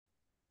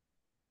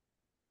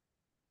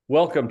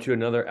Welcome to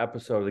another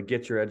episode of the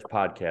Get Your Edge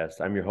podcast.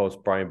 I'm your host,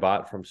 Brian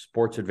Bott from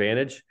Sports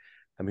Advantage.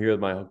 I'm here with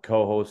my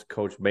co-host,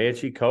 Coach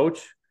Manchi. Coach,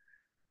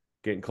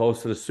 getting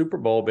close to the Super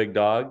Bowl, big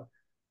dog.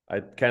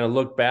 I kind of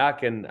look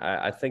back and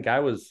I think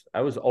I was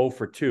 0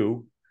 for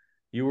 2.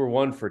 You were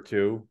 1 for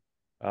 2.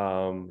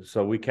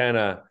 So we kind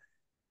of,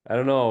 I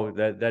don't know,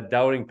 that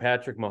doubting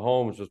Patrick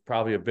Mahomes was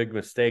probably a big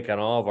mistake on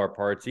all of our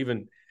parts,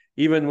 even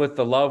with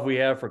the love we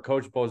have for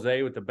Coach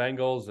Bozay with the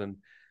Bengals and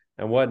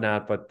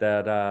whatnot. But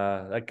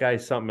that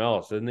guy's something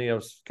else, isn't he? It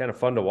was kind of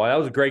fun to watch. That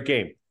was a great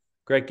game.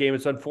 Great game.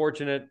 It's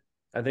unfortunate.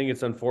 I think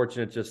it's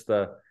unfortunate just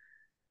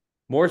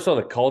more so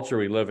the culture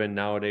we live in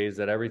nowadays,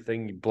 that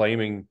everything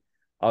blaming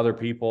other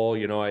people.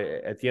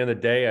 At the end of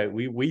the day,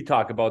 we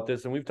talk about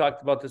this, and we've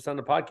talked about this on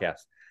the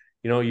podcast.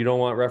 You don't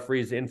want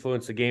referees to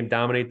influence the game,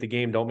 dominate the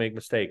game, don't make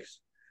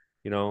mistakes.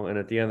 And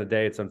at the end of the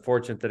day, it's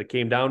unfortunate that it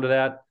came down to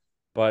that.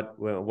 But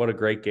what a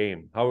great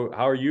game. How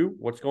are you?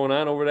 What's going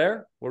on over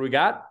there? What do we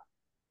got?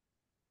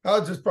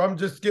 I'm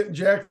just getting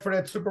jacked for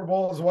that Super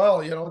Bowl as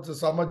well. I'm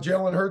a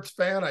Jalen Hurts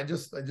fan. I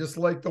just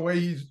like the way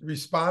he's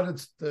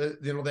responded to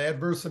the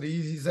adversity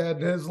he's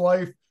had in his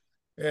life,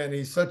 and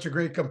he's such a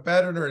great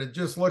competitor. And it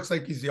just looks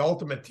like he's the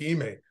ultimate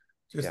teammate,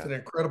 an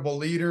incredible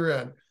leader.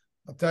 And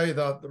I'll tell you,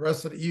 the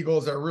rest of the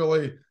Eagles are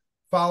really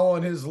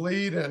following his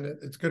lead, and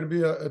it's going to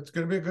be a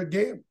good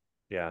game.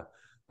 Yeah,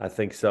 I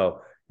think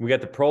so. We got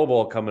the Pro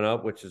Bowl coming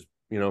up, which is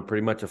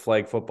pretty much a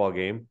flag football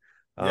game.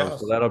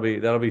 Yes. So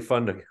that'll be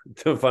fun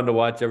to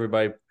watch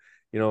everybody,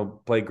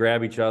 play,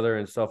 grab each other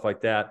and stuff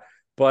like that.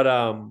 But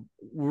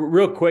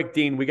real quick,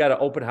 Dean, we got an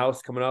open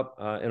house coming up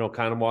in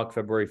Oconomowoc,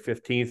 February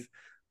 15th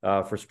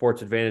for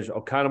Sports Advantage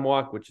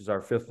Oconomowoc, which is our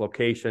 5th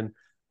location,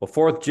 well,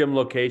 4th gym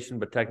location,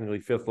 but technically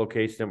 5th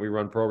location that we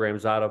run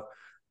programs out of.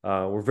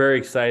 We're very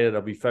excited.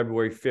 It'll be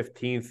February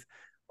 15th.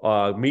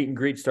 Meet and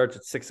greet starts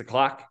at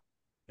 6:00.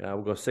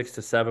 We'll go 6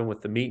 to 7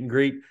 with the meet and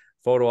greet.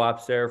 Photo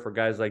ops there for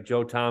guys like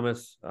Joe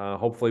Thomas.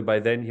 Hopefully by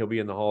then he'll be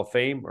in the Hall of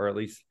Fame, or at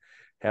least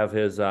have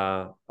his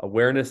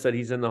awareness that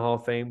he's in the Hall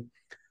of Fame.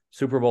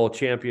 Super Bowl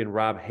champion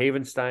Rob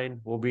Havenstein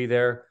will be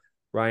there.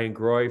 Ryan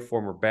Groy,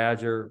 former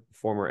Badger,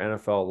 former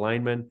NFL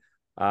lineman.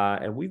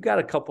 And we've got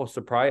a couple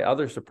of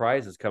other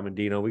surprises coming,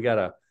 Dino. We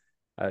got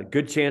a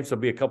good chance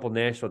there'll be a couple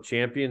national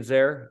champions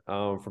there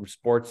from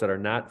sports that are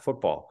not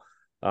football.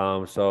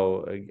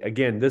 So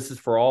again, this is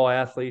for all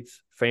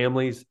athletes,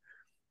 families,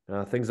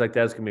 things like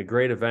that. It's going to be a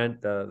great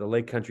event. The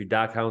Lake Country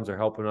Dock Hounds are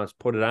helping us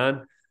put it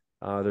on.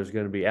 There's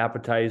going to be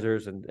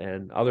appetizers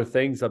and other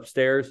things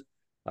upstairs.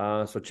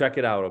 So check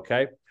it out,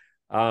 okay?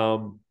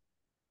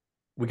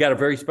 We got a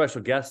very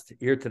special guest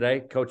here today,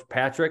 Coach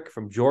Patrick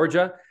from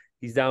Georgia.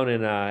 He's down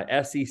in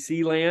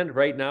SEC land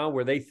right now,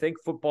 where they think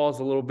football is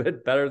a little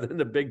bit better than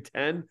the Big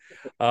Ten,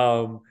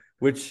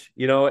 which,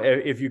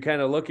 if you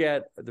kind of look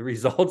at the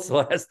results the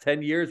last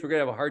 10 years, we're going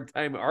to have a hard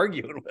time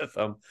arguing with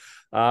them.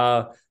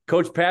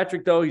 Coach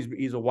Patrick, though,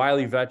 he's a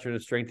wily veteran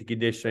of strength and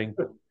conditioning.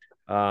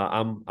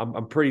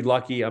 I'm pretty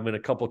lucky. I'm in a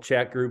couple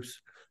chat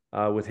groups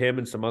with him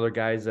and some other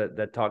guys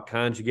that talk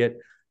conjugate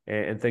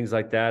and things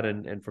like that.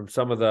 And from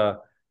some of the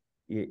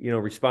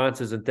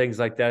responses and things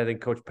like that, I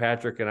think Coach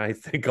Patrick and I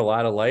think a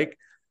lot alike.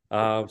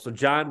 So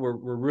John, we're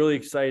really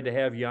excited to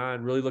have you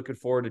on. Really looking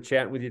forward to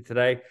chatting with you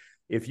today.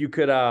 If you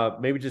could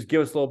maybe just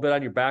give us a little bit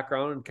on your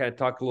background and kind of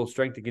talk a little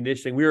strength and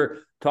conditioning. We were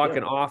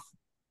talking off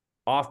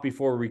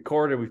before we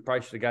recorded. We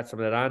probably should have got some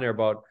of that on there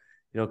about,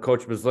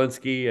 Coach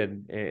Myslinski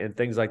and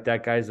things like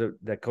that, guys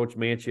that Coach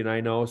Manchi and I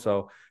know.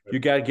 So if you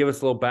got to give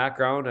us a little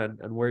background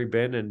on where you've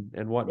been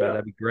and whatnot,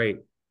 that'd be great.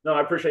 No,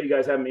 I appreciate you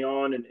guys having me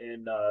on, and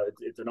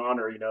it's an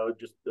honor.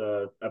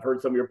 I've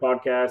heard some of your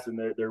podcasts, and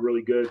they're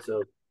really good.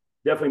 So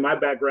definitely my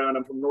background.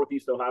 I'm from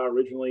Northeast Ohio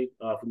originally,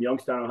 from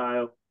Youngstown,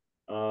 Ohio.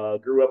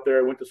 Grew up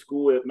there. Went to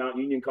school at Mount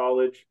Union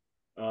College.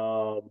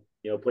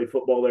 Played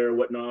football there and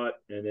whatnot,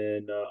 and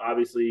then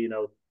obviously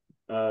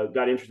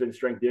got interested in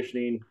strength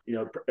conditioning.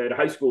 At a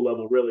high school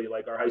level, really.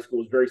 Like, our high school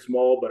was very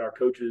small, but our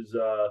coaches,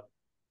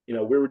 we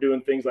were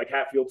doing things like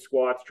Hatfield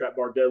squats, trap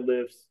bar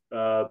deadlifts,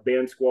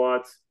 band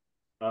squats.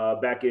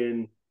 Back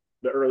in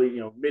the early,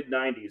 mid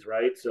 90s,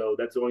 right? So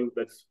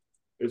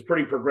it's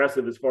pretty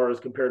progressive as far as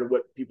compared to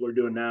what people are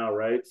doing now,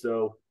 right?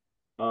 So,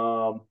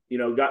 got in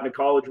the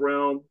college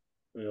realm,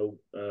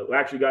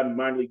 actually got in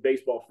minor league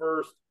baseball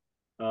first,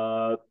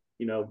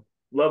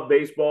 loved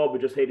baseball,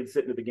 but just hated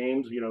sitting at the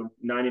games,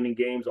 9-inning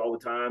games all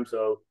the time.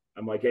 So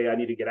I'm like, hey, I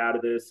need to get out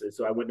of this. And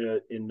so I went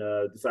and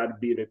decided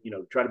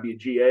to try to be a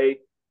GA.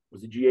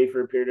 Was a GA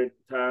for a period of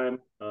time.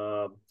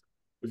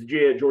 Was a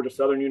GA at Georgia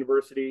Southern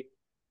University.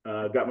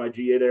 Got my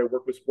GA there,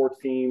 worked with sports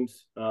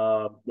teams,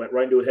 went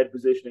right into a head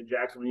position at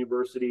Jacksonville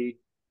University.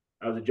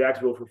 I was at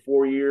Jacksonville for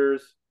 4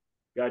 years,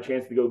 got a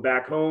chance to go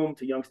back home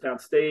to Youngstown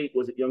State,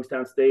 was at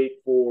Youngstown State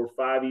for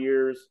 5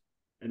 years,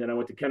 and then I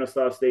went to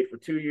Kennesaw State for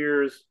 2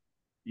 years,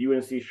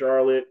 UNC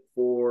Charlotte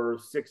for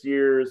 6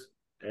 years,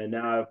 and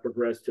now I've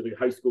progressed to the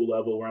high school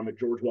level where I'm at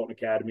George Walton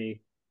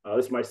Academy.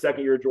 This is my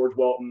second year at George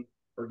Walton,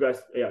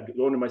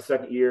 going to my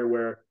second year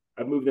where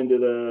I've moved into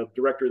the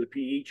director of the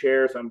PE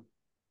chair, so I'm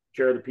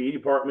chair of the PE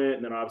department,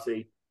 and then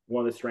obviously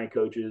one of the strength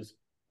coaches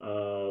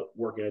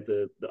working at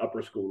the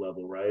upper school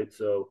level, right?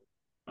 So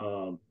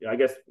I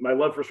guess my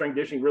love for strength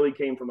conditioning really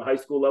came from the high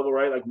school level,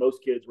 right? Like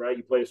most kids, right?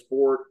 You play a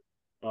sport,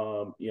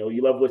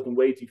 you love lifting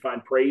weights, you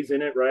find praise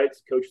in it, right?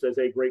 So coach says,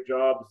 hey, great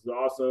job, this is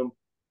awesome.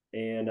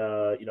 And,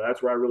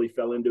 that's where I really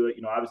fell into it.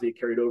 Obviously it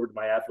carried over to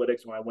my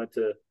athletics when I went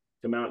to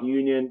Mount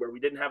Union, where we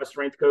didn't have a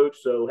strength coach.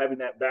 So having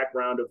that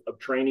background of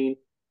training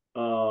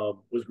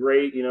was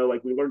great.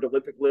 Like we learned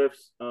Olympic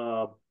lifts.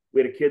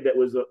 We had a kid that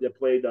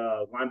played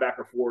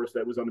linebacker for us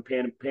that was on the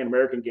Pan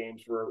American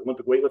Games for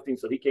Olympic weightlifting.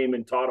 So he came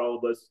and taught all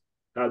of us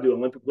how to do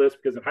Olympic lifts,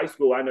 because in high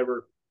school I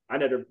never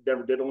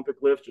did Olympic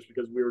lifts, just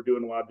because we were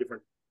doing a lot of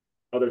different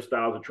other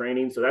styles of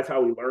training. So that's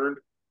how we learned.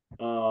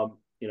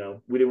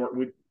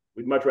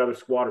 We'd much rather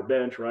squat or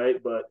bench,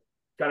 right? But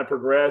kind of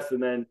progressed,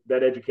 and then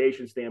that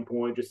education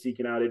standpoint, just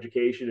seeking out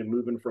education and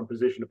moving from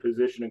position to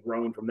position and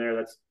growing from there.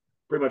 That's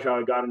pretty much how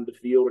I got into the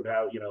field, and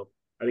how,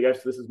 I think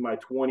this is my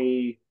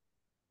 23rd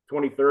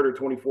or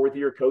 24th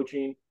year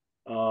coaching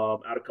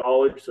out of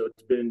college. So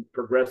it's been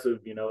progressive,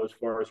 as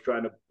far as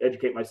trying to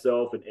educate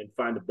myself and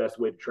find the best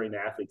way to train the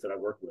athletes that I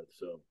work with.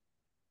 So.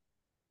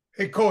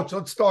 Hey, coach,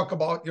 let's talk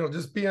about,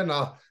 just being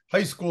a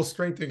high school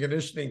strength and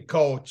conditioning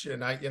coach.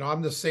 And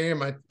I'm the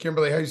same at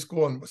Kimberly High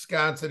School in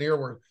Wisconsin here.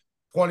 We're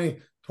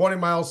 20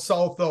 miles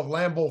south of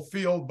Lambeau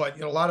Field. But,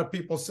 a lot of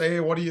people say, hey,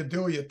 what do?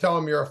 You tell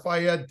them you're a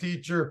Phi Ed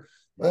teacher.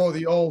 Right. Oh,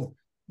 the old,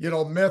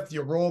 myth,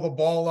 you roll the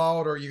ball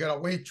out, or you got a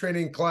weight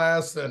training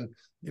class, and,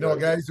 right.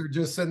 Guys are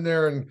just sitting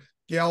there and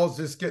gals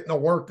just getting a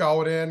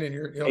workout in, and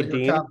you're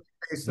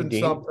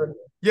copy-pasting something.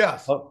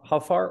 Yes. How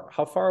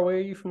far away are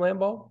you from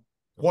Lambeau?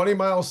 20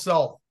 miles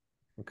south.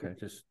 Okay,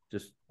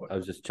 I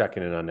was just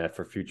checking in on that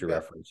for future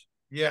reference.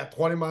 Yeah,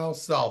 20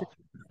 miles south.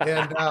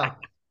 And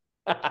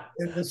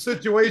and the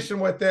situation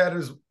with that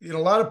is, a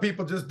lot of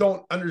people just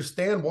don't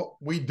understand what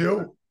we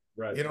do.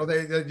 Right.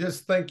 They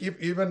just think,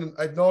 even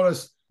I've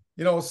noticed,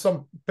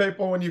 some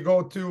people, when you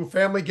go to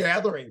family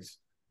gatherings,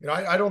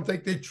 I don't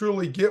think they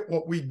truly get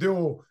what we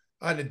do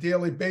on a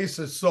daily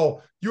basis.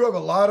 So you have a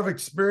lot of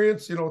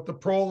experience, at the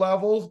pro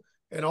levels,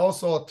 and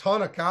also a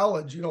ton of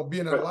college,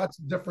 being in lots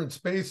of different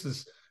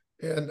spaces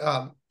and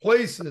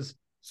places.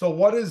 So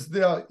what is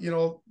the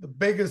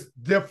biggest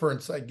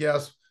difference, I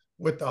guess,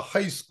 with the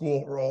high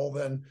school role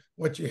than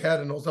what you had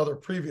in those other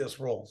previous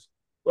roles?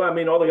 Well, I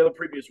mean, all the other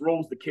previous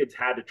roles, the kids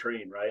had to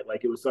train, right?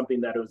 Like it was something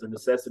that it was a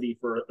necessity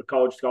for a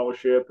college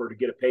scholarship or to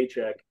get a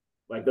paycheck.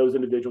 Like those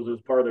individuals, it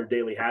was part of their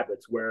daily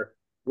habits, where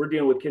we're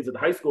dealing with kids at the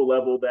high school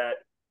level that,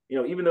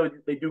 even though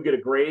they do get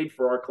a grade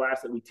for our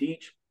class that we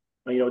teach,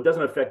 it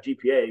doesn't affect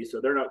GPA.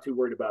 So they're not too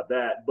worried about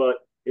that. But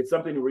it's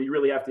something where you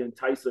really have to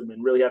entice them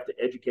and really have to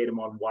educate them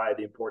on why,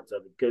 the importance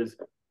of it. Because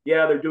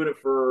they're doing it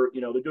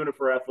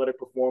for athletic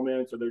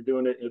performance, or they're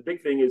doing it. The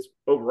big thing is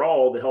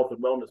overall the health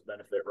and wellness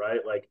benefit, right?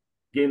 Like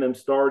getting them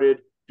started,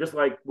 just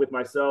like with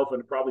myself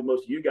and probably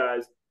most of you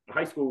guys, a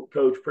high school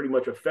coach pretty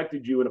much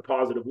affected you in a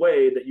positive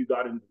way that you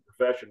got into the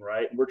profession,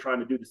 right? And we're trying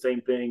to do the same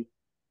thing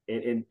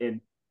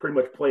and pretty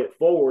much play it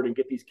forward and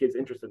get these kids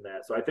interested in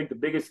that. So I think the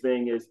biggest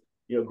thing is,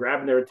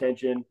 grabbing their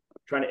attention,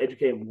 trying to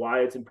educate them why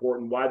it's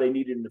important, why they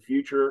need it in the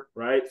future,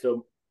 right?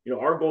 So,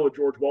 our goal at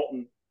George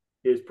Walton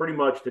is pretty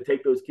much to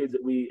take those kids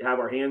that we have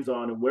our hands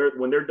on, and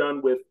when they're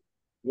done with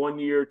 1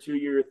 year, 2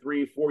 year,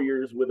 3, 4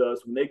 years with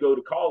us, when they go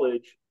to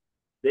college,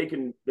 they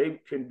can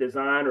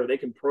design, or they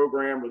can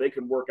program, or they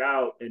can work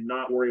out and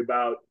not worry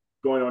about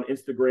going on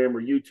Instagram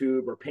or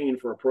YouTube or paying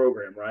for a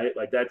program, right?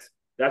 Like that's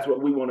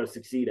what we want to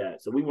succeed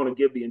at. So we want to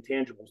give the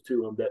intangibles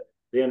to them, that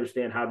they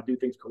understand how to do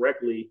things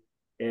correctly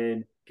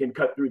and can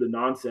cut through the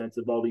nonsense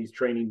of all these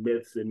training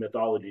myths and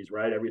mythologies,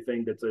 right?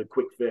 Everything that's a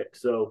quick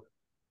fix. So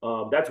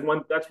that's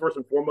first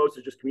and foremost,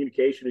 is just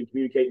communication, and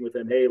communicating with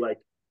them. Hey, like,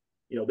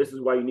 this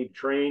is why you need to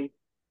train,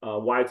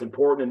 why it's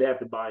important, and they have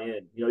to buy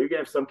in. You're gonna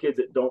have some kids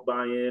that don't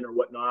buy in or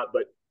whatnot,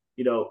 but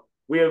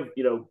we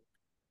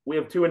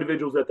have 2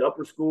 individuals at the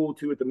upper school,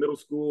 2 at the middle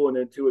school, and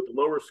then 2 at the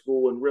lower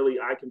school. And really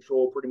I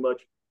control pretty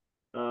much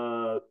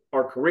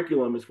our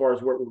curriculum as far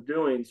as what we're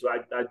doing. So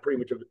I pretty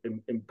much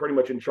am pretty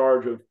much in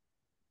charge of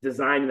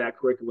designing that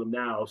curriculum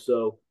now.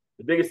 So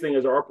the biggest thing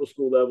is our upper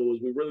school level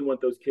is we really want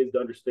those kids to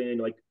understand,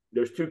 like,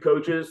 there's 2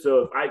 coaches. So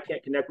if I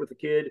can't connect with the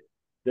kid,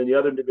 then the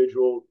other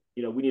individual,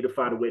 we need to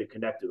find a way to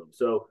connect to them.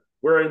 So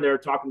we're in there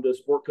talking to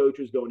sport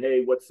coaches, going,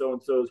 hey, what's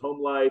so-and-so's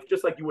home life?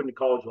 Just like you would in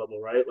college level,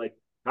 right? Like,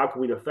 how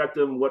can we affect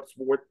them? What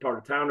part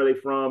of town are they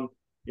from?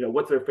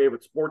 What's their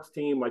favorite sports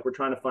team? Like, we're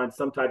trying to find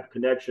some type of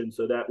connection,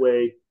 so that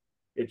way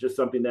it's just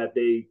something that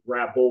they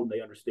grab hold and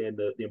they understand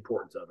the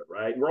importance of it,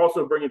 right? And we're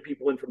also bringing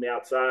people in from the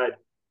outside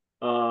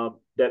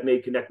that may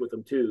connect with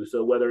them too.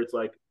 So whether it's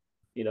like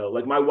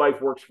my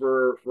wife works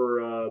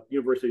for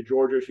University of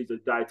Georgia, she's a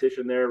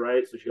dietitian there,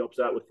 right? So she helps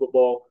out with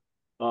football.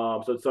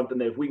 So it's something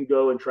that if we can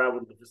go and travel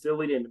to the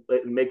facility and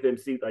make them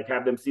see, like,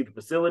 have them see the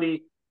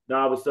facility,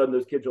 now all of a sudden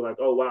those kids are like,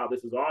 oh wow,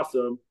 this is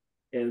awesome.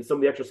 And some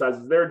of the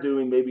exercises they're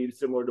doing may be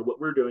similar to what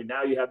we're doing.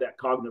 Now you have that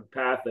cognitive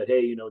path that,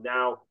 hey,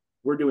 now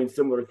we're doing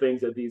similar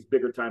things at these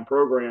bigger time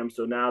programs.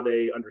 So now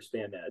they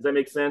understand that. Does that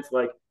make sense?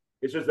 Like,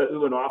 it's just that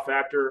ooh and ah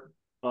factor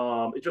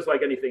It's just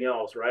like anything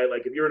else, right?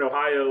 Like if you're in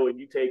Ohio and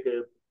you take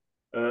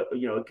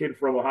a kid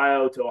from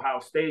Ohio to Ohio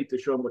State to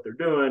show them what they're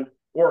doing,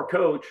 or a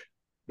coach,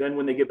 then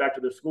when they get back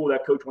to their school,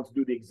 that coach wants to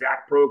do the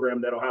exact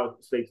program that Ohio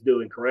State's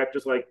doing, correct?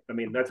 Just like, I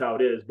mean, that's how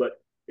it is. But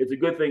it's a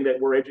good thing that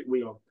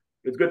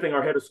it's a good thing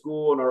our head of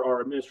school and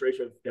our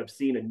administration have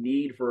seen a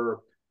need for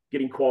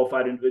getting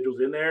qualified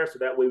individuals in there, so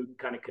that way we can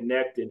kind of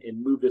connect and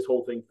move this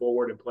whole thing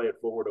forward and play it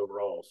forward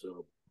overall.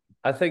 So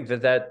I think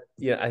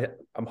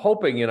I'm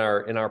hoping in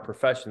our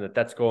profession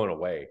that's going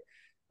away,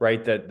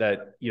 right?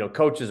 That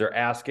coaches are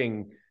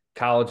asking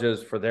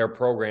colleges for their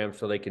programs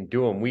so they can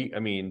do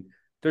them.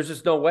 There's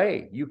just no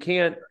way. You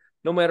can't,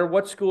 no matter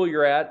what school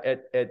you're at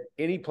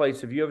any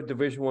place, if you have a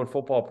Division I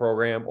football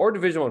program or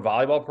Division I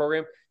volleyball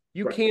program,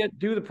 you can't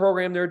do the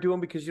program they're doing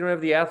because you don't have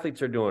the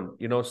athletes they're doing.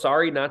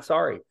 Sorry, not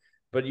sorry.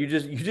 But you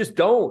just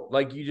don't.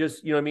 Like,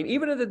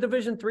 even at the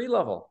Division III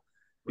level.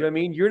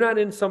 You're not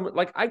in some,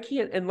 like, I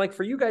can't, and like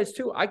for you guys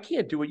too, I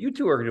can't do what you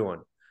two are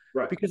doing.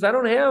 Right. Because I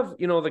don't have,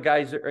 the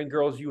guys and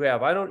girls you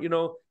have. I don't,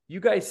 you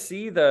guys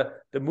see the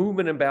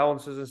movement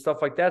imbalances and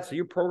stuff like that. So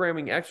you're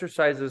programming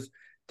exercises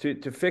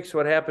to fix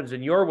what happens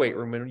in your weight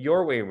room and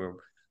your weight room.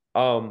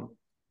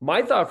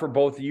 My thought for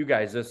both of you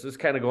guys, this is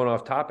kind of going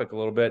off topic a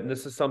little bit, and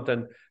this is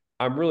something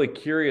I'm really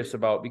curious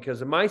about,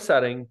 because in my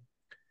setting,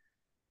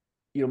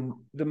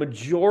 the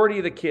majority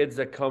of the kids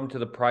that come to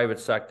the private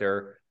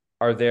sector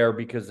are there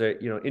because they're,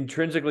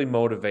 intrinsically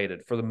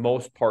motivated for the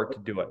most part to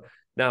do it.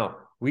 Now,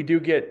 we do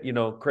get,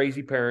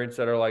 crazy parents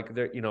that are like,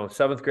 they're,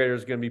 seventh grader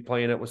is going to be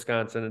playing at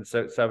Wisconsin in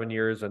 7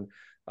 years, and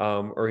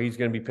or he's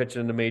going to be pitching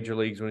in the major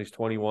leagues when he's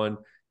 21.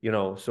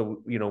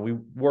 So we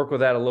work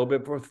with that a little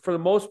bit. But for the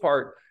most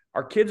part,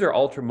 our kids are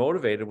ultra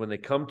motivated when they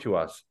come to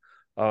us,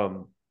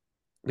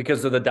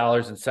 because of the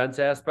dollars and cents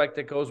aspect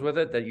that goes with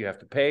it that you have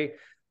to pay.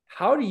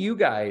 How do you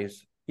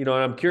guys, and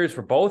I'm curious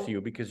for both of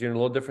you because you're in a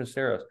little different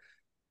scenarios.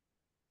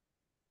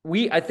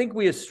 I think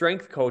we as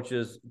strength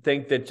coaches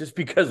think that just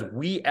because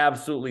we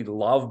absolutely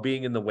love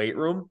being in the weight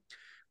room,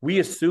 we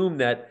assume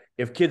that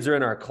if kids are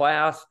in our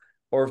class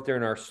or if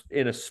they're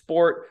in a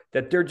sport,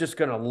 that they're just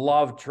going to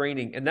love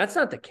training. And that's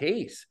not the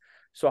case.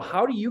 So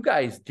how do you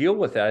guys deal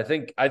with that?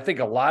 I think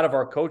a lot of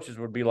our coaches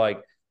would be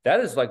like, that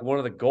is like one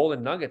of the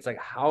golden nuggets. Like,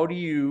 how do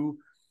you,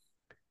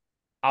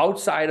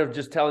 outside of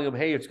just telling them,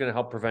 hey, it's going to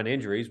help prevent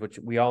injuries, which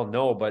we all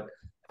know, but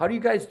how do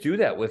you guys do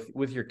that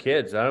with your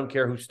kids? I don't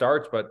care who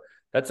starts, but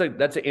that's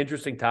an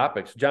interesting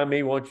topic. So John,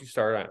 maybe why don't you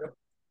start on it?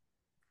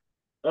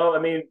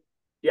 Oh,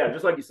 yeah,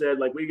 just like you said,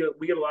 like we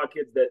get a lot of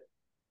kids that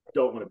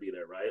don't want to be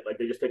there, right? Like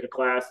they just take a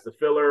class as a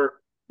filler.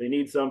 They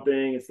need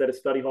something instead of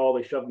study hall,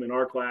 they shove them in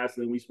our class,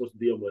 and then we're supposed to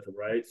deal with them,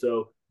 right?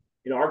 So,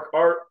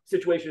 our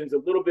situation is a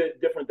little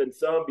bit different than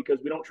some because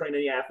we don't train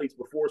any athletes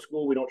before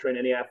school. We don't train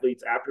any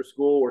athletes after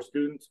school or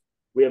students.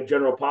 We have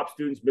general pop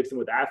students mixing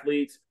with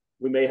athletes.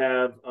 We may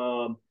have,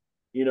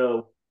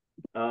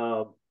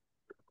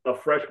 a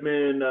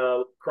freshman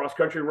cross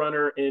country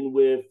runner in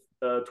with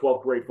a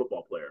 12th grade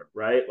football player,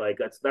 right? Like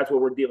that's what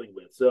we're dealing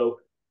with. So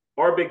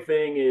our big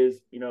thing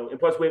is, and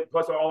plus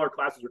all our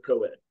classes are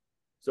co-ed.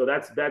 So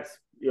that's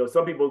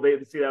some people, they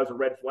see that as a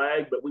red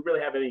flag, but we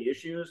really have any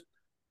issues.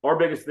 Our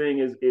biggest thing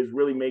is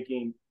really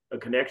making a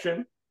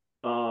connection.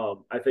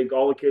 I think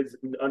all the kids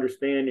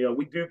understand,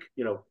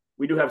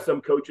 we do have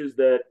some coaches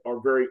that are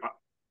very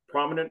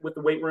prominent with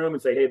the weight room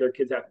and say, hey, their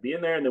kids have to be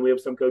in there. And then we have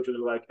some coaches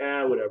that are like,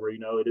 whatever,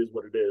 it is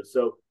what it is.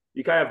 So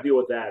you kind of have to deal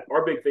with that.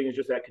 Our big thing is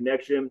just that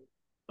connection.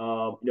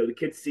 The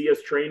kids see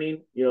us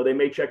training, they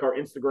may check our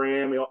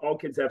Instagram. All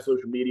kids have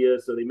social media,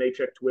 so they may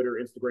check Twitter,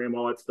 Instagram,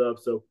 all that stuff.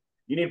 So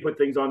you need to put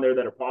things on there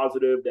that are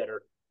positive, that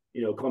are,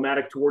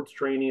 climatic towards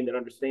training, that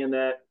understand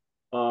that.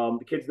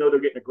 The kids know they're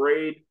getting a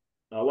grade.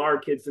 A lot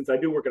of kids, since I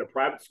do work at a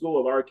private school,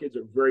 a lot of kids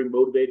are very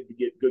motivated to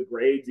get good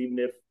grades, even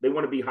if they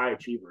want to be high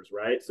achievers,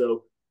 right?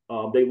 So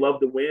they love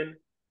to win.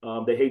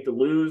 They hate to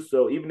lose.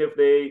 So even if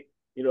they,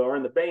 are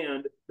in the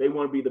band, they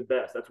want to be the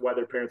best. That's why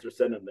their parents are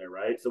sending them there,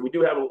 right? So we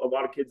do have a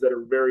lot of kids that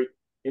are very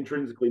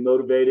intrinsically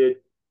motivated.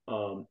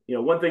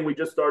 One thing we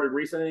just started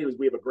recently is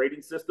we have a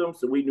grading system.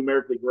 So we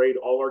numerically grade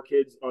all our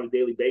kids on a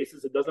daily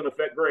basis. It doesn't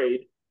affect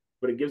grade,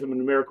 but it gives them a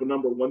numerical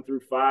number 1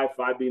 through 5,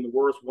 5 being the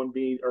worst, 5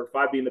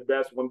 being the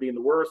best, 1 being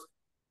the worst.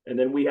 And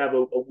then we have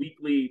a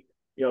weekly,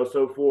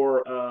 so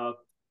for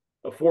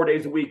 4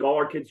 days a week, all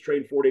our kids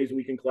train 4 days a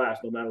week in class,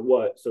 no matter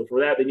what. So for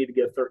that, they need to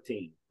get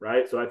 13,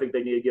 right? So I think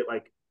they need to get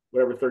like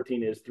whatever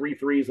 13 is, 3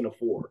 threes and a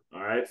 4.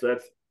 All right. So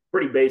that's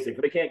pretty basic.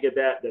 If they can't get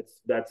that,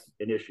 that's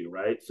an issue,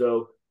 right?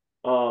 So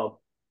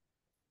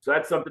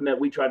that's something that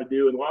we try to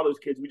do. And a lot of those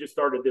kids, we just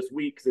started this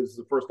week because this is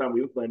the first time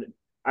we implemented.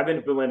 I've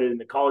implemented in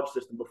the college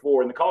system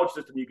before. In the college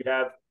system, you can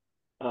have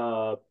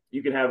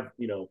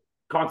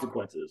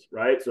consequences,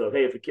 right? So,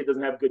 hey, if a kid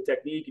doesn't have good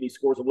technique and he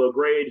scores a low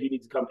grade, he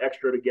needs to come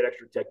extra to get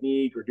extra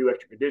technique or do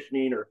extra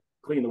conditioning or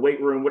clean the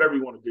weight room, whatever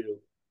you want to do.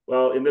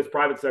 Well, in this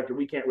private sector,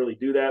 we can't really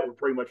do that. We're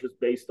pretty much just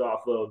based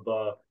off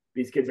of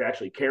these kids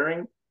actually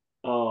caring.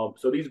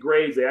 So these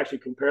grades, they actually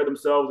compare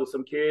themselves with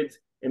some kids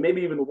and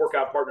maybe even the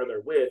workout partner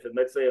they're with. And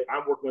let's say if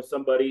I'm working with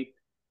somebody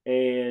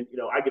and,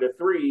 I get a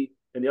 3,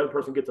 and the other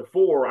person gets a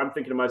 4, I'm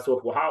thinking to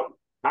myself, well,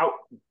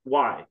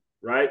 why?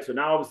 Right. So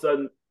now all of a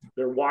sudden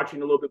they're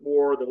watching a little bit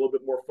more, they're a little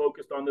bit more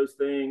focused on those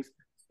things.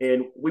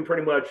 And we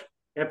pretty much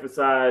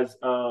emphasize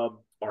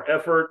our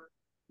effort.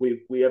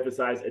 We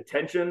emphasize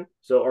attention.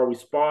 So are we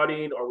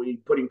spotting? Are we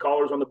putting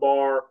collars on the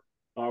bar?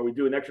 Are we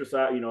doing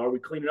exercise? Are we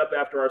cleaning up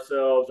after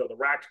ourselves? Are the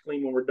racks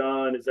clean when we're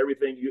done? Is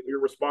everything, your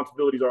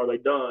responsibilities, are they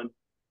done?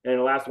 And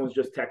the last one's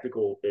just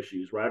technical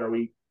issues, right? Are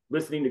we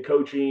listening to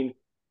coaching?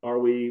 Are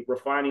we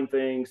refining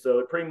things? So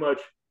it pretty much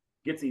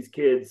gets these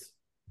kids,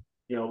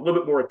 a little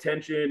bit more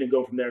attention and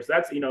go from there. So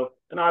that's,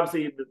 and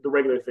obviously the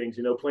regular things,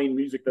 playing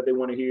music that they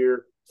want to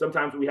hear.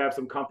 Sometimes we have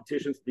some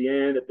competitions at the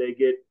end that they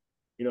get,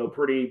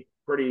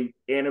 pretty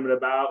animate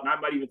about. And I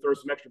might even throw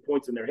some extra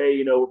points in there.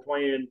 Hey, we're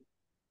playing,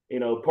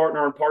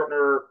 partner on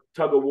partner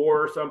tug of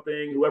war or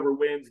something. Whoever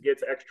wins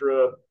gets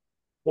extra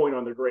point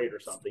on their grade or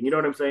something. You know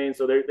what I'm saying?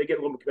 So they get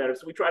a little bit competitive.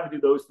 So we try to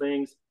do those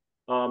things,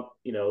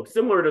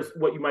 similar to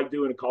what you might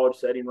do in a college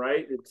setting,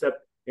 right? Except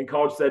in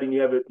college setting,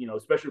 you have it,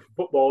 especially for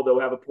football, they'll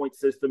have a point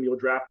system. You'll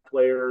draft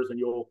players and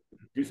you'll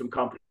do some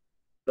competition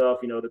stuff,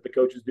 that the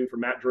coaches do for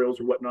mat drills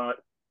or whatnot.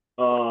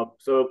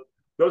 So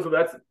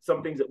that's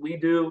some things that we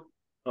do.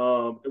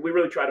 And we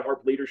really try to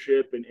harp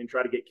leadership and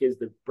try to get kids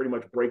to pretty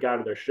much break out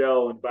of their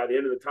shell. And by the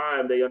end of the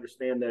time, they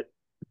understand that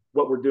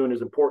what we're doing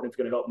is important. It's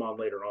going to help them on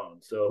later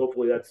on. So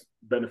hopefully that's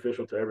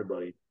beneficial to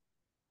everybody.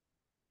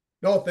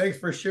 No, thanks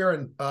for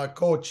sharing,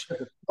 Coach.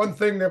 One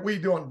thing that we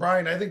do, and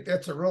Brian, I think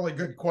that's a really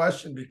good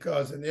question,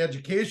 because in the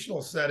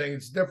educational setting,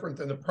 it's different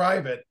than the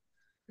private,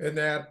 in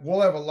that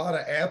we'll have a lot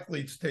of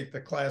athletes take the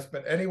class,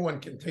 but anyone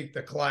can take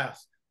the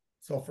class.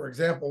 So, for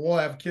example, we'll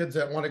have kids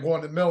that want to go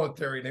in the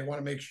military. They want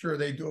to make sure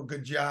they do a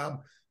good job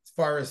as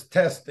far as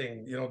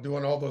testing,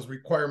 doing all those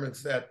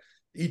requirements that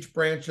each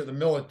branch of the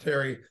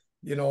military,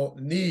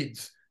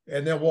 needs.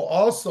 And then we'll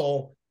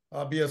also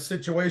be a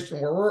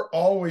situation where we're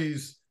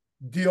always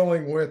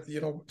dealing with,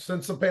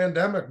 since the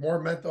pandemic,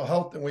 more mental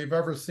health than we've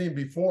ever seen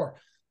before.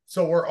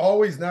 So we're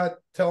always not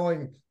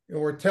telling,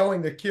 we're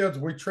telling the kids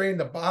we train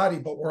the body,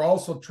 but we're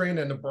also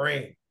training the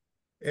brain.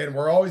 And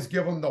we're always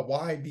giving them the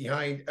why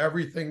behind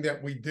everything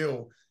that we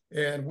do.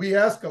 And we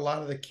ask a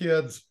lot of the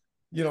kids,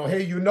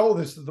 hey,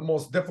 this is the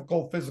most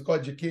difficult physical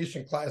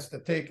education class to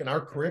take in our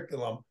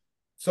curriculum.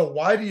 So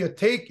why do you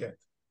take it?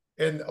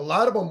 And a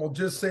lot of them will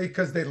just say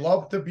because they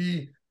love to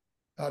be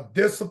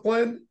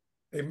disciplined.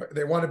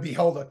 They want to be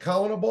held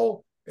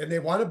accountable, and they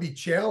want to be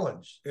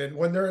challenged. And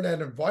when they're in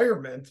that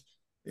environment,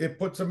 it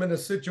puts them in a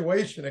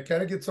situation. It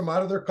kind of gets them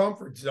out of their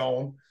comfort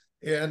zone.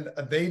 And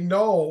they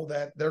know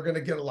that they're going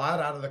to get a lot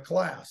out of the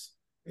class.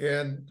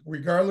 And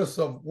regardless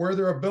of where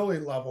their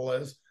ability level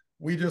is,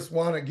 we just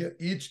want to get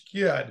each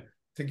kid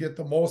to get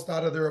the most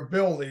out of their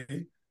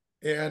ability.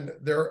 And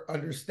they're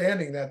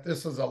understanding that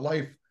this is a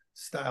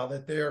lifestyle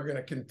that they are going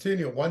to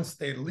continue once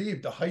they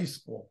leave the high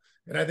school.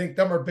 And I think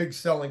them are big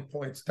selling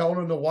points, telling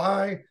them the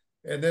why,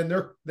 and then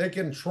they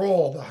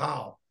control the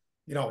how.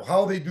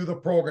 How they do the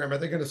program. Are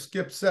they going to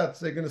skip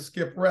sets? Are they going to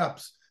skip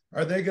reps?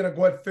 Are they going to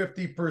go at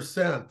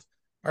 50%?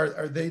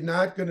 Are they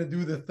not going to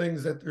do the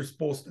things that they're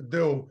supposed to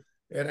do?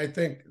 And I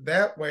think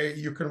that way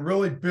you can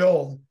really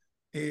build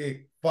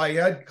a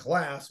Phi-Ed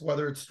class,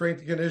 whether it's strength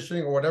and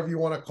conditioning or whatever you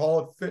want to call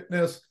it,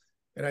 fitness.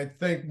 And I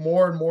think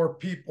more and more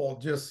people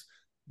just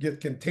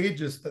get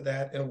contagious to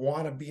that and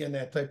want to be in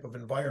that type of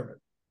environment.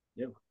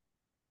 Yeah.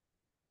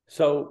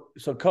 So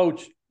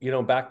Coach,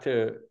 back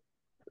to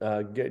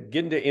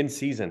getting to in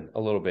season a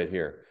little bit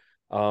here.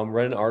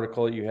 Read an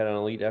article you had on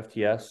Elite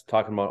FTS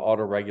talking about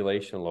auto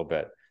regulation a little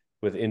bit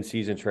with in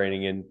season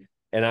training,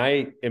 and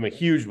I am a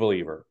huge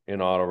believer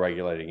in auto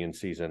regulating in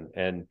season.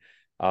 And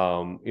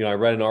I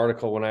read an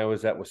article when I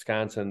was at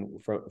Wisconsin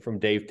from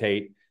Dave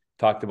Tate,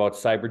 talked about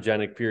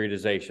cybergenic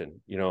periodization.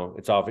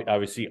 It's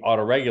obviously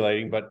auto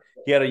regulating, but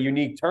he had a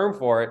unique term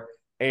for it.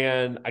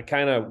 And I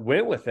kind of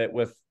went with it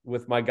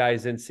with my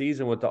guys in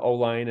season with the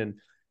O-line and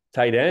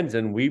tight ends.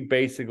 And we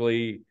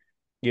basically,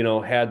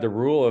 had the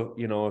rule of,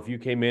 if you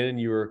came in and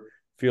you were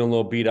feeling a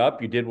little beat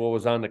up, you did what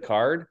was on the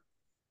card.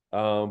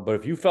 But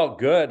if you felt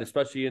good,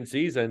 especially in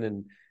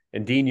season,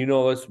 and Dean,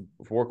 let's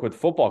work with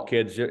football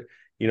kids,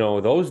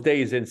 those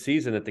days in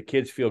season that the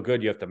kids feel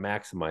good, you have to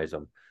maximize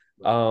them.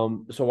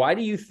 So why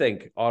do you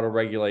think auto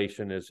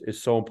regulation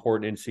is so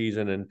important in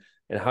season,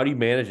 and how do you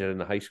manage it in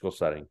the high school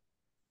setting?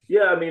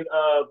 Yeah, I mean,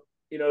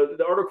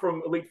 the article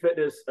from Elite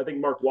Fitness, I think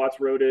Mark Watts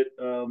wrote it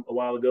a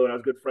while ago, and I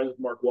was good friends with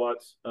Mark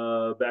Watts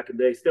back in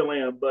the day, still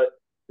am. But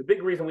the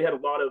big reason we had a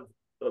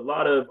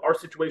lot of our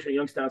situation at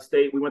Youngstown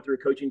State, we went through a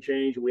coaching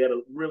change, and we had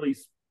a really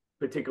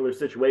particular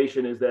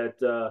situation is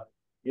that,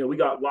 we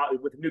got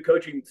with the new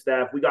coaching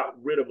staff, we got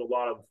rid of a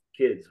lot of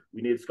kids.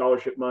 We needed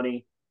scholarship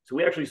money. So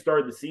we actually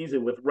started the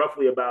season with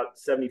roughly about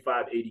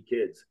 75, 80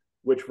 kids,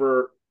 which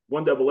for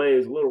 1AA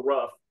is a little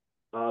rough.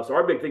 So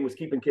our big thing was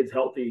keeping kids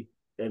healthy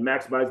and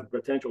maximizing the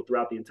potential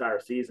throughout the entire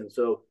season.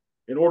 So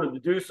in order to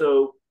do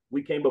so,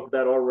 we came up with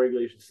that auto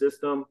regulation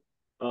system.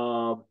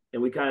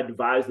 And we kind of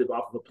devised it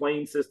off of a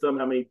playing system,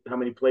 how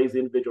many plays the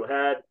individual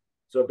had.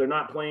 So if they're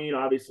not playing,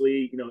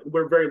 obviously,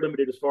 we're very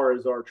limited as far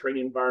as our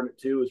training environment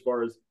too, as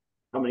far as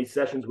how many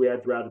sessions we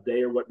had throughout the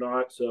day or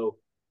whatnot. So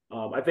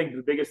I think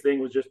the biggest thing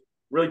was just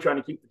really trying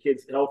to keep the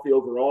kids healthy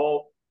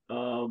overall,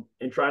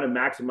 and trying to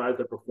maximize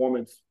their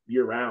performance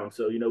year round.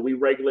 So, we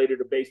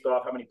regulated it based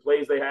off how many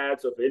plays they had.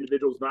 So if an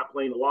individual's not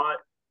playing a lot,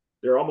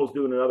 they're almost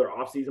doing another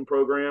off-season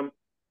program,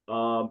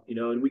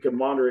 and we can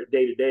monitor it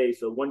day to day.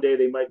 So one day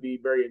they might be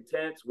very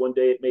intense. One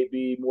day it may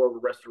be more of a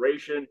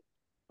restoration.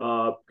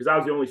 Because I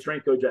was the only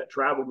strength coach that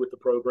traveled with the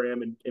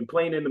program, and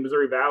playing in the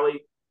Missouri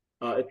Valley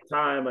at the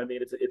time, I mean,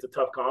 it's a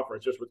tough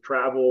conference just with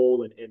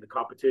travel and the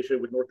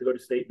competition with North Dakota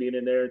State being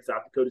in there and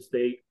South Dakota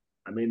State.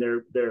 I mean,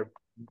 they're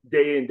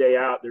day in, day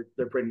out.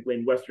 They're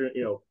in Western,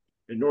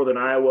 in Northern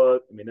Iowa.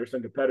 I mean, there's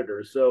some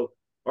competitors. So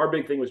our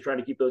big thing was trying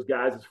to keep those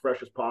guys as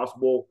fresh as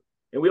possible.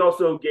 And we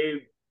also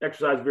gave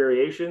exercise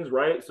variations,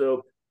 right?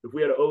 So if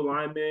we had an O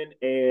lineman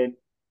and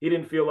he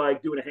didn't feel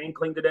like doing a hang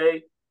clean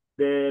today,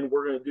 then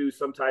we're going to do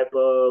some type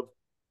of,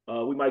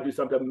 we might do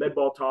some type of med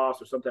ball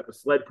toss or some type of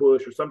sled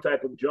push or some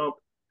type of jump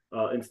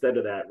instead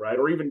of that, right?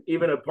 Or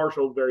even a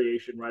partial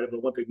variation, right, of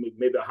Olympic,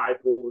 maybe a high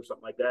pull or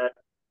something like that.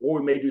 Or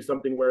we may do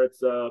something where it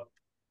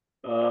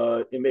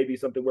may be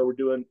something where we're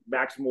doing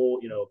maximal,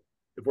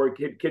 if our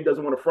kid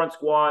doesn't want a front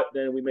squat,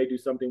 then we may do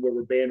something where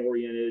we're band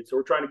oriented. So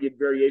we're trying to get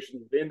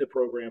variations within the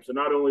program. So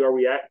not only are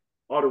we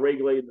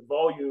auto-regulating the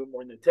volume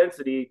or the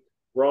intensity,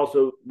 we're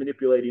also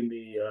manipulating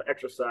the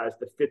exercise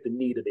to fit the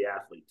need of the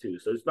athlete too.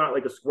 So it's not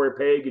like a square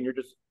peg and you're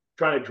just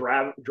trying to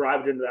drive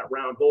it into that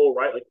round hole,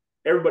 right? Like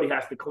everybody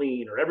has to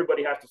clean or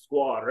everybody has to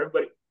squat or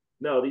everybody.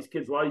 No, a lot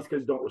of these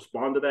kids don't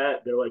respond to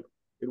that. They're like,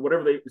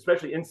 whatever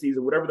especially in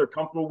season, whatever they're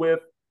comfortable with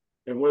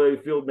and where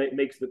they feel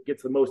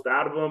gets the most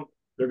out of them,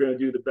 they're going to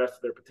do the best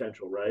of their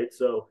potential, right?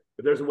 So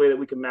if there's a way that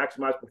we can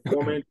maximize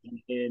performance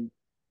and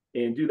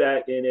do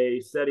that in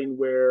a setting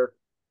where,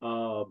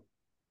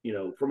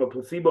 from a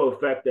placebo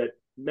effect that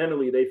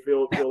mentally they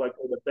feel like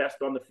they're the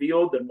best on the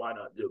field, then why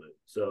not do it?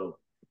 So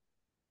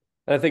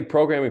I think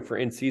programming for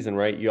in season,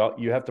 right?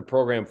 You have to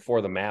program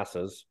for the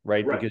masses,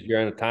 right? Because you're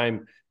in a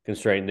time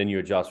constraint, and then you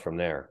adjust from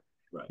there.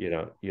 Right.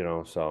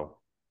 So.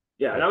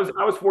 Yeah, and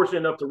I was fortunate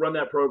enough to run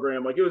that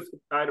program. I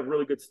had a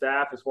really good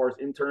staff as far as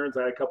interns.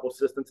 I had a couple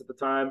assistants at the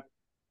time.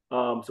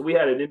 So we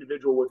had an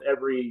individual with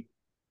every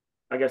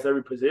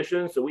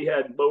position. So we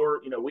had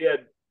we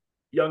had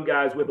young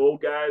guys with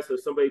old guys. So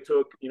somebody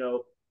took,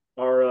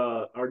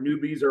 our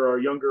newbies or our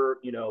younger,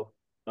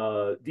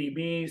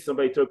 DBs.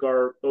 Somebody took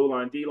our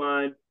O-line,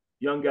 D-line,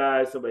 young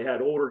guys. Somebody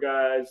had older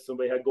guys.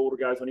 Somebody had older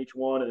guys on each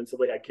one. And then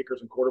somebody had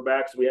kickers and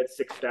quarterbacks. So we had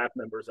 6 staff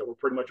members that were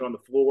pretty much on the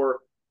floor.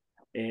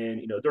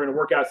 And, during a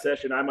workout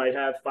session, I might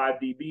have 5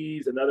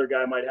 DBs. Another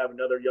guy might have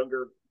another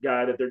younger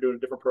guy that they're doing a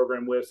different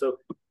program with. So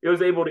it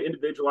was able to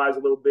individualize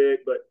a little bit.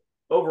 But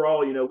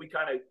overall, we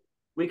kind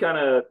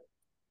of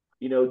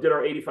did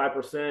our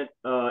 85%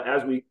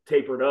 as we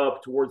tapered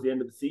up towards the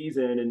end of the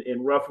season.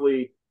 And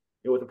roughly,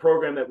 with the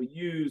program that we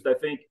used, I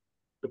think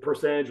the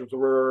percentages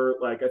were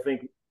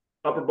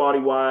upper body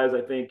wise,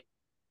 I think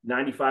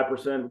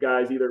 95% of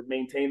guys either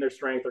maintained their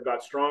strength or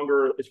got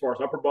stronger as far as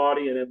upper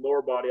body, and then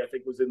lower body, I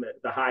think, was in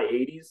the high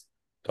 80s.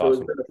 So awesome. It was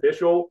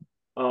beneficial.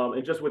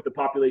 And just with the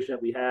population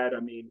that we had, I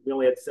mean, we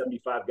only had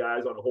 75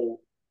 guys on the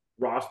whole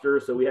roster,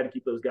 so we had to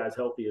keep those guys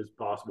healthy as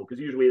possible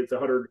because usually it's a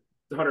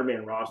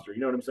 100-man roster. You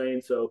know what I'm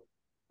saying? So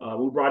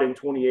we brought in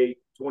 28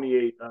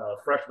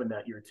 freshmen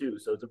that year too.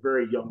 So it's a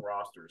very young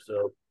roster.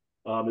 So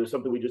there's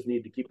something we just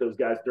need to keep those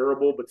guys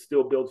durable, but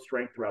still build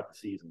strength throughout the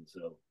season.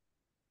 So.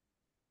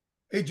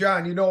 Hey,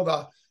 John,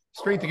 the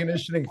strength and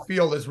conditioning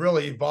field has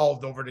really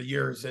evolved over the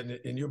years, and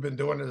you've been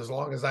doing it as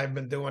long as I've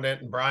been doing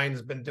it, and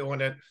Brian's been doing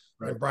it.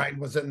 Right. And Brian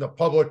was in the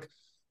public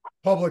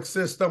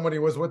system when he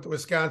was with the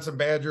Wisconsin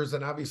Badgers,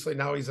 and obviously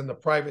now he's in the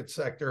private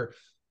sector.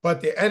 But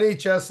the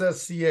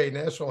NHSSCA,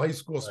 National High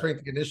School Strength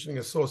and Conditioning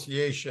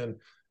Association,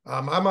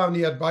 I'm on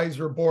the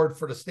advisory board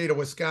for the state of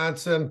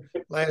Wisconsin.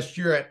 Last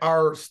year at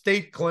our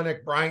state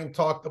clinic, Brian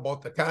talked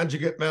about the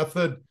conjugate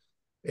method.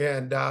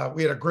 And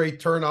we had a great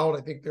turnout.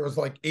 I think there was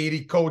like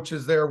 80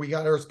 coaches there. We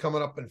got ours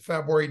coming up in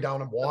February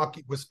down in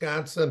Milwaukee,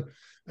 Wisconsin.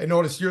 I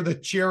noticed you're the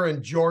chair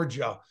in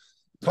Georgia.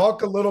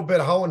 Talk a little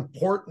bit how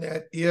important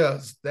that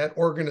is, that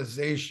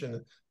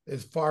organization,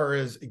 as far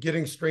as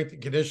getting strength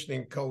and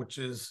conditioning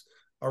coaches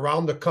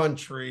around the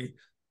country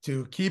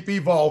to keep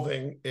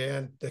evolving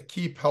and to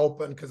keep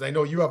helping, because I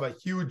know you have a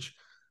huge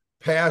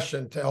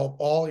passion to help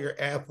all your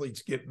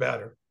athletes get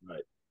better.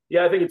 Right.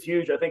 Yeah, I think it's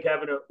huge. I think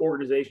having an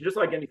organization, just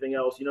like anything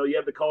else, you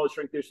have the College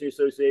Strength Conditioning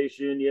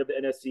Association, you have the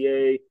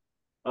NSCA.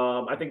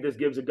 I think this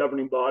gives a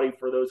governing body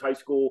for those high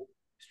school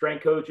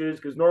strength coaches,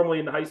 because normally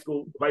in the high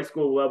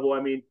school level, I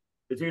mean,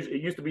 it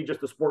used to be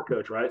just a sport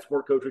coach, right?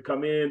 Sport coach would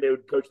come in, they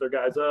would coach their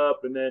guys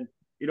up, and then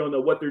you don't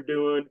know what they're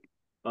doing.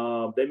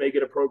 They may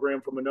get a program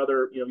from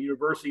another,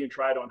 university and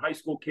try it on high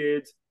school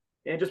kids,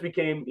 and it just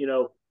became,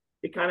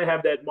 it kind of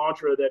have that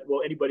mantra that, well,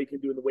 anybody can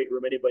do in the weight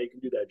room, anybody can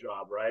do that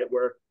job, right?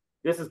 Where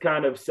this is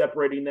kind of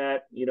separating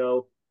that,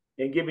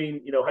 and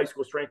giving, high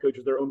school strength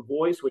coaches their own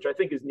voice, which I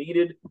think is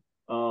needed.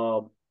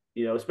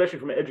 especially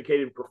from an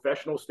educated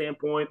professional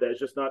standpoint, that's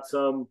just not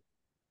some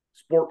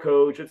sport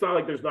coach. It's not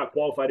like there's not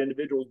qualified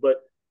individuals, but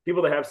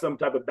people that have some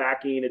type of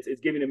backing. It's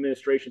giving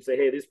administration say,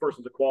 hey, this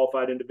person's a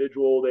qualified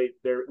individual.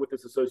 They're with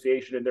this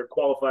association and they're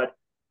qualified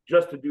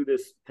just to do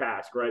this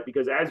task, right?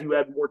 Because as you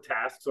add more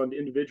tasks on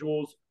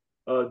individuals'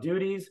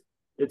 duties,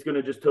 it's going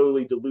to just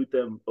totally dilute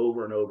them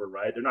over and over,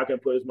 right? They're not going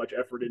to put as much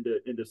effort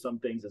into some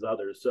things as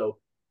others. So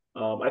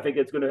I think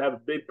it's going to have a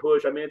big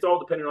push. I mean, it's all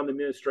dependent on the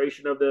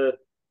administration of the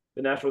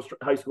National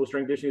High School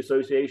Strength Conditioning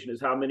Association, is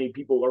how many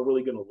people are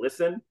really going to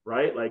listen,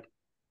 right? Like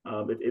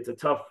it's a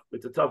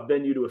tough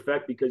venue to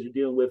affect, because you're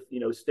dealing with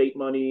state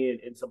money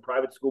and some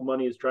private school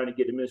money is trying to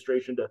get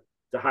administration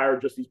to hire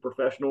just these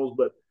professionals.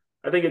 But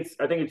I think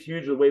it's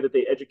huge the way that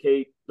they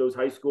educate those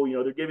high school.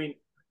 They're giving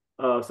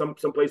some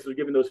places are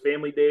giving those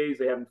family days.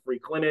 They have free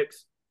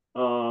clinics.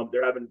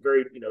 They're having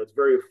it's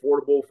very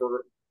affordable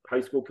for high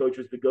school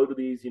coaches to go to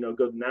these,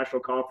 go to the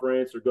national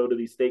conference or go to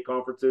these state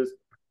conferences.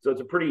 So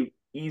it's a pretty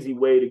easy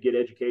way to get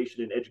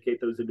education and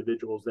educate those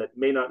individuals that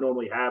may not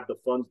normally have the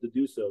funds to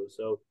do so.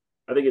 So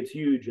I think it's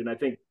huge. And I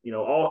think,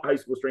 all high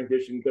school strength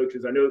conditioning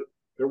coaches, I know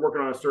they're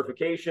working on a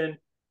certification.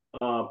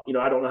 I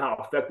don't know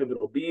how effective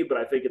it'll be, but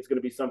I think it's going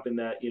to be something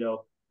that,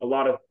 a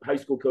lot of high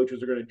school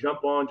coaches are going to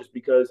jump on, just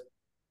because,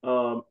 a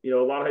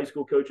lot of high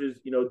school coaches,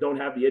 don't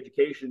have the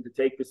education to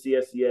take the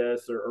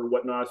CSCS or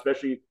whatnot,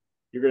 especially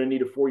you're going to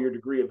need a 4-year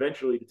degree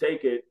eventually to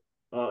take it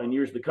in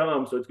years to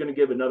come. So it's going to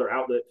give another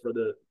outlet for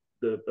the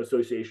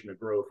association to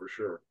grow for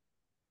sure.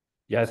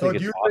 Yeah, I think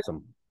it's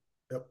awesome.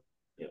 Yep.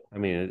 Yeah. I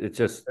mean, it's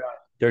just,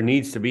 there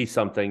needs to be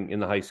something in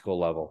the high school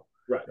level.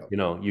 Right.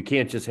 You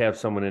can't just have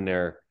someone in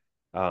there.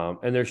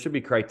 And there should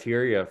be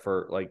criteria at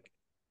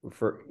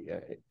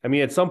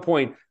some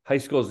point, high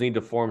schools need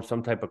to form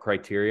some type of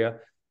criteria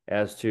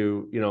as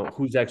to,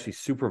 who's actually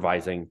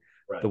supervising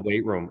the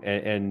weight room.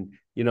 And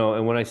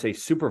when I say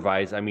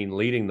supervise, I mean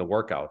leading the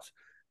workouts,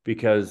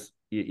 because,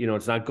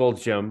 it's not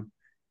Gold's Gym.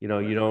 You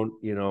don't,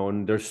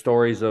 and there's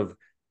stories of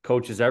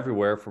coaches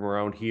everywhere from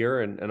around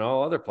here and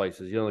all other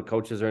places. The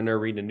coaches are in there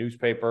reading a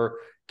newspaper.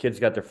 Kids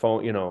got their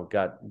phone,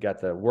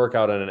 got the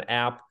workout on an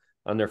app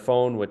on their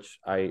phone, which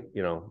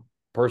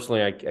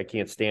personally, I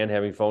can't stand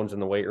having phones in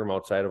the weight room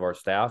outside of our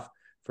staff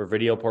for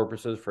video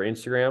purposes, for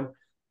Instagram.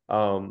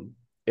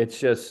 It's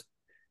just,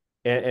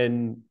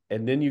 and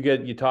then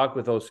you talk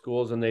with those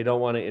schools and they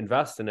don't want to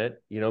invest in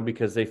it,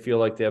 because they feel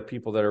like they have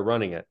people that are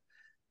running it,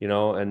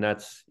 and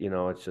that's,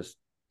 it's just,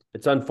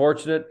 it's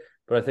unfortunate,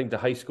 but I think the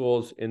high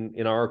schools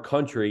in our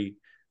country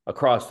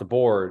across the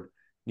board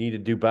need to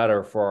do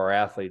better for our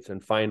athletes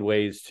and find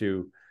ways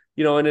to,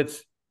 and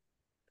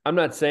I'm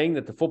not saying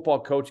that the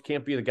football coach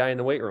can't be the guy in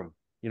the weight room.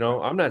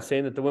 I'm not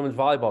saying that the women's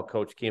volleyball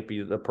coach can't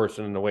be the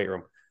person in the weight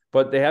room,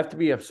 but they have to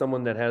be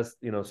someone that has,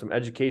 some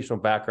educational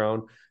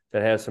background,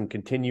 that has some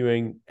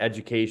continuing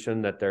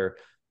education, that they're,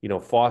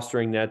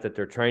 fostering that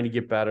they're trying to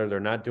get better.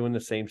 They're not doing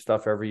the same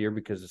stuff every year,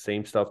 because the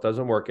same stuff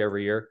doesn't work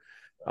every year.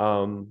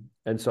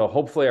 And so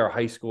hopefully our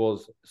high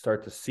schools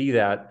start to see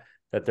that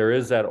there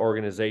is that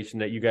organization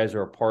that you guys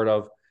are a part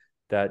of,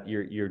 that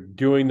you're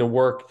doing the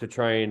work to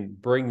try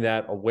and bring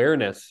that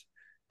awareness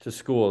to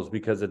schools,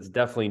 because it's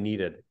definitely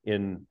needed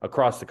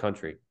across the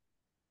country.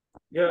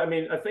 Yeah. I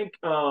mean, I think,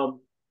 I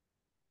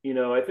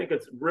think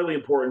it's really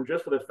important,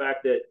 just for the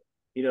fact that,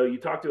 you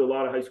talk to a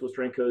lot of high school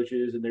strength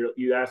coaches and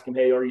you ask them,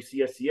 hey, are you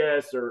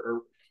CSCS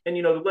and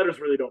the letters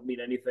really don't mean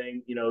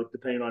anything,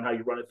 depending on how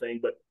you run a thing.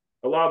 But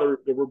a lot of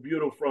the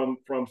rebuttal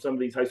from some of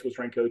these high school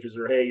strength coaches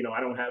are, hey,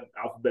 I don't have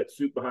alphabet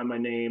soup behind my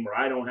name, or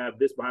I don't have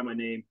this behind my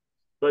name.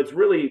 But it's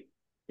really,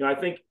 I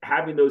think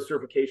having those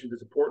certifications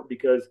is important,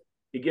 because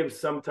it gives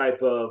some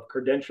type of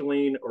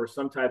credentialing or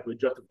some type of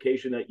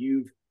justification that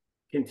you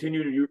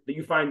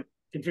find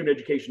continued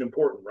education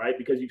important, right?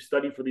 Because you've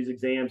studied for these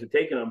exams and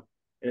taken them.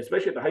 And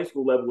especially at the high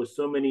school level, with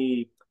so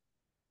many,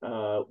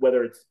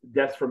 whether it's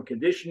deaths from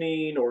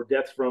conditioning or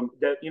deaths from,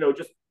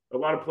 just a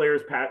lot of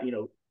players,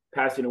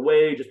 passing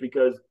away just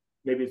because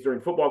maybe it's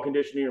during football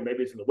conditioning, or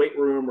maybe it's in the weight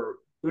room, or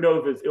who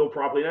knows if it's ill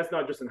properly. And that's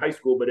not just in high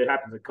school, but it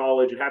happens in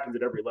college. It happens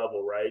at every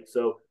level, right?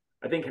 So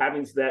I think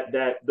having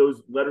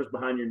those letters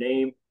behind your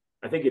name,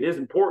 I think it is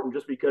important,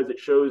 just because it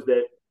shows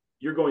that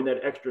you're going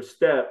that extra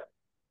step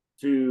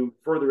to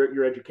further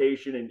your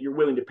education, and you're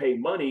willing to pay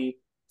money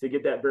to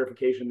get that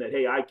verification that,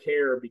 hey, I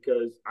care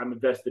because I'm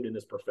invested in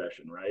this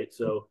profession, right?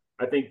 So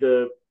I think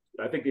the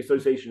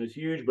association is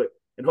huge,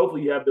 and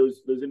hopefully you have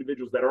those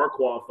individuals that are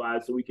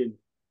qualified, so we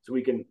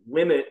can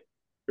limit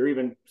or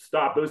even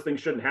stop. Those things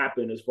shouldn't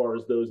happen as far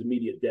as those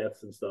immediate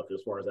deaths and stuff,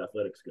 as far as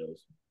athletics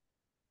goes.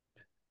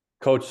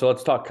 Coach, so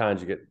let's talk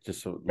conjugate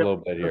just a little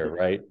bit here,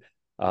 right?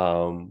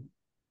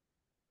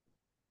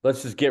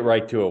 Let's just get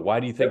right to it.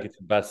 Why do you think it's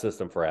the best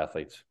system for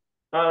athletes?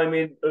 I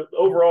mean,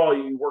 overall,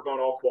 you work on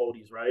all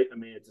qualities, right? I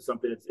mean, it's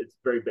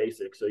very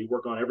basic. So you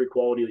work on every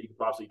quality that you can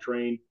possibly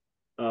train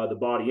the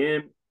body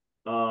in.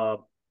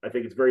 I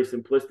think it's very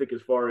simplistic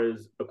as far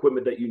as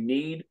equipment that you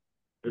need,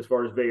 as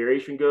far as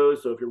variation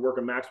goes. So if you're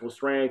working maximal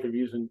strength, if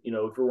you're using,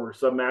 if you're working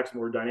sub-maximal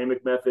or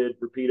dynamic method,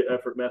 repeated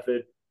effort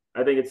method,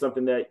 I think it's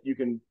something that you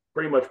can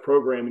pretty much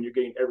program and you're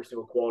getting every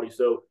single quality.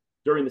 So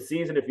during the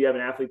season, if you have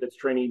an athlete that's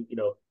training,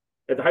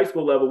 at the high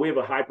school level, we have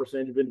a high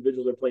percentage of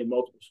individuals that are playing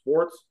multiple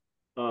sports.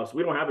 So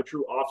we don't have a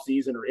true off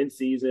season or in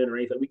season or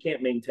anything. We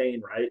can't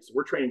maintain, right? So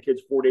we're training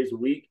kids 4 days a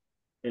week,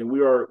 and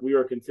we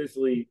are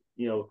consistently,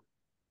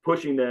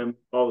 pushing them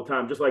all the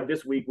time. Just like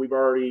this week, we've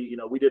already,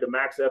 we did a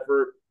max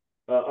effort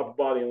upper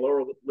body and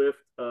lower lift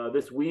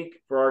this week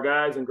for our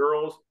guys and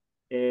girls,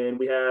 and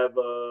we have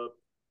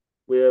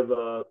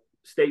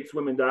state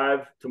swim and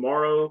dive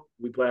tomorrow.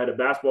 We had a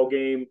basketball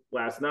game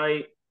last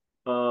night.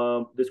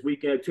 This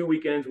weekend, 2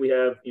 weekends, we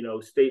have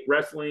state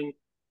wrestling.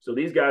 So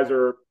these guys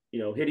are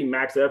hitting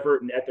max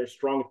effort and at their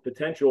strongest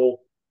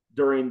potential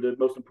during the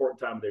most important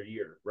time of their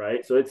year,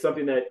 right? So it's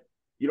something that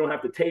you don't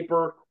have to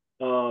taper.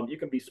 You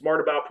can be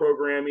smart about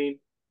programming.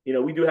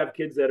 We do have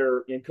kids that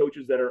are and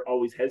coaches that are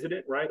always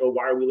hesitant, right? Oh,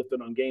 why are we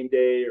lifting on game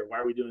day, or why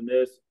are we doing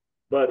this?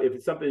 But if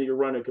it's something that you're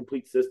running a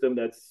complete system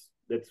that's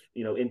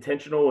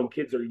intentional and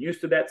kids are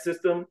used to that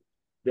system,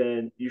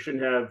 then you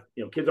shouldn't have,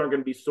 kids aren't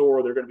going to be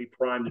sore. They're going to be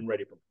primed and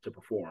ready to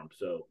perform.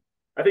 So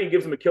I think it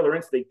gives them a killer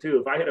instinct too.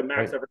 If I hit a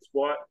max effort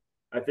squat,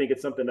 I think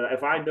it's something that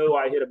if I know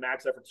I hit a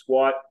max effort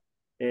squat,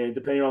 and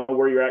depending on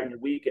where you're at in your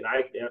week, and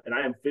I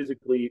am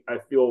physically, I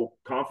feel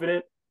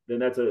confident, then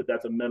that's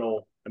a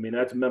mental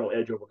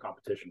edge over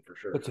competition for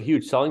sure. That's a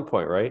huge selling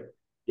point, right?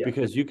 Yeah.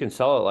 Because you can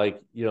sell it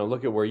like,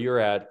 look at where you're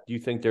at. Do you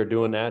think they're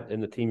doing that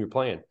in the team you're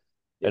playing?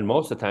 Yeah. And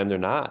most of the time they're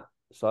not.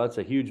 So that's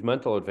a huge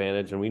mental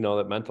advantage. And we know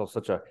that mental is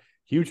such a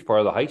huge part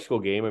of the high school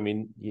game. I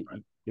mean,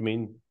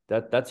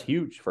 that's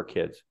huge for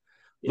kids.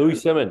 Yeah.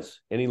 Louis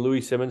Simmons, any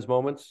Louis Simmons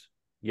moments?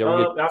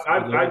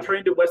 I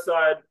trained at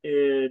Westside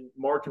in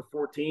March of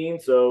 2014.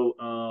 So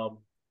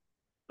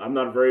I'm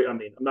not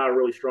a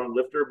really strong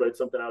lifter, but it's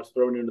something I was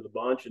thrown into the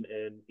bunch. And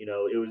it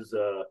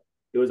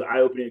was an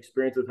eye-opening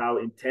experience of how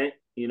intent,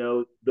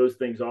 those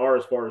things are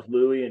as far as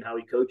Louis and how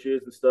he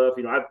coaches and stuff.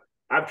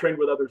 I've trained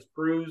with others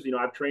crews,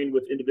 I've trained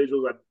with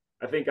individuals.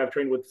 I think I've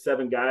trained with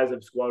 7 guys that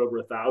have squat over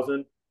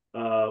 1,000,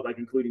 like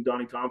including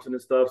Donnie Thompson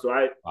and stuff. So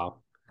I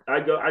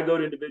go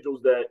to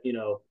individuals that,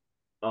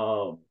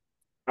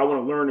 I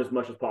want to learn as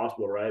much as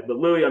possible. Right. But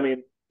Louis,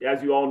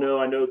 as you all know,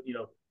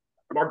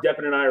 Mark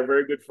Deppen and I are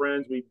very good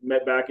friends. We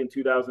met back in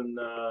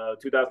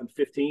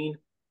 2015.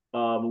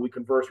 We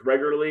converse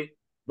regularly,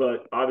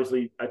 but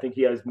obviously I think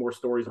he has more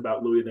stories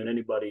about Louis than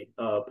anybody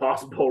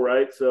possible.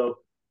 Right. So,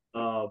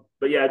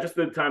 but yeah, just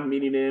the time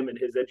meeting him and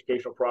his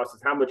educational process,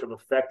 how much of an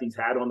effect he's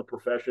had on the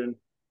profession.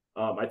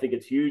 I think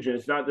it's huge. And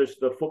it's not just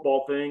the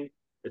football thing.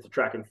 It's a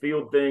track and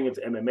field thing. It's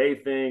an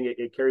MMA thing.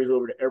 It carries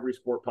over to every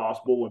sport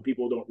possible when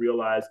people don't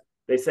realize.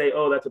 They say,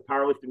 oh, that's a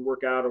powerlifting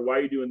workout, or why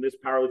are you doing this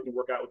powerlifting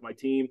workout with my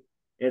team?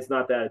 And it's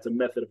not that. It's a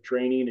method of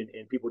training,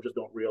 and people just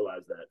don't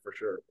realize that for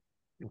sure.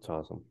 That's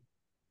awesome.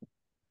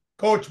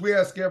 Coach, we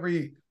ask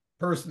every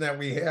person that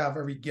we have,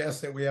 every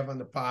guest that we have on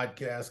the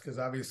podcast, because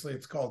obviously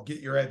it's called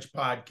Get Your Edge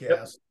Podcast.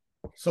 Yep.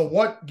 So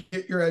what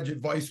Get Your Edge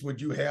advice would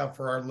you have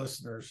for our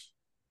listeners?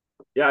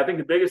 Yeah, I think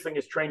the biggest thing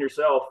is train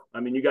yourself.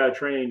 You got to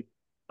train.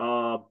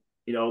 A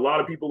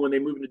lot of people, when they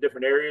move into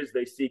different areas,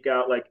 they seek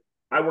out, like,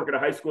 I work at a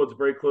high school. It's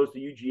very close to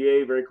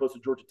UGA, very close to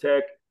Georgia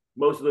Tech.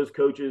 Most of those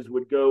coaches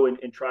would go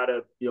and try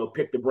to,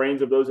 pick the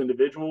brains of those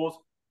individuals.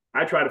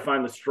 I try to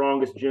find the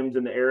strongest gyms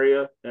in the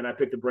area, and I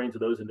pick the brains of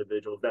those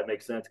individuals, if that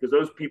makes sense. Because a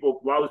lot of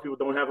those people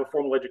don't have a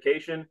formal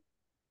education.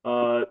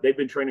 They've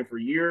been training for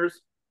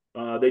years.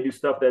 They do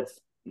stuff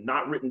that's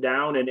not written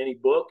down in any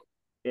book,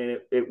 and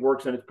it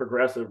works and it's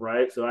progressive,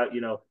 right? So,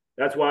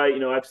 that's why,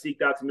 I've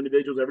seeked out some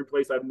individuals. Every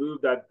place I've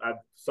moved,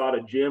 I've sought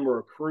a gym or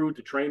a crew to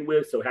train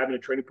with. So having a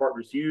training partner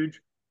is huge.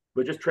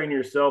 But just training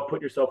yourself,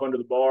 putting yourself under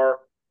the bar,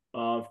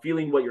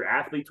 feeling what your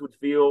athletes would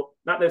feel.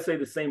 Not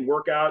necessarily the same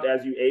workout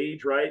as you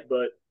age, right?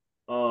 But,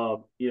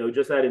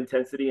 just that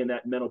intensity and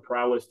that mental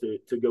prowess to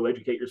go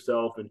educate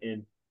yourself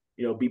and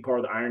be part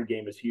of the Iron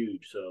Game is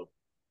huge. So.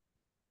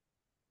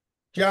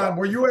 John,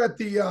 were you at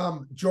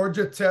the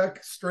Georgia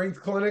Tech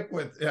Strength Clinic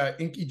with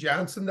Inky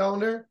Johnson down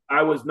there?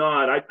 I was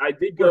not. I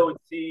did go and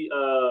see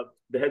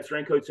the head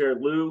strength coach there,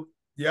 Lou.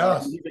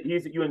 Yes.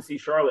 He's at UNC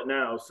Charlotte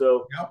now.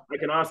 So yep. I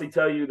can honestly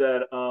tell you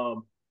that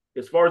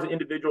as far as an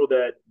individual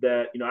that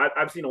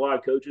I've seen a lot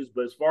of coaches,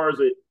 but as far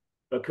as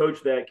a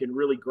coach that can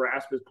really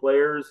grasp his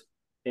players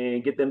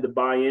and get them to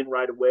buy in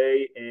right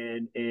away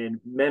and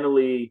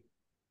mentally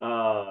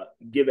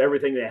give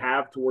everything they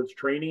have towards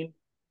training,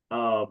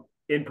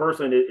 in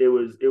person, it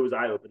was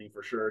eye-opening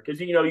for sure.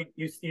 Because you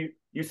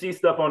see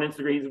stuff on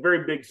Instagram. He's a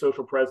very big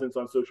social presence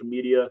on social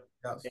media.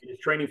 Yes. And his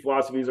training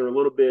philosophies are a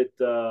little bit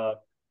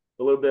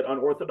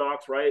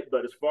unorthodox, right?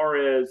 But as far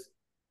as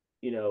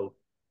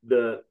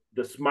the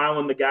smile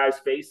on the guys'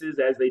 faces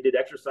as they did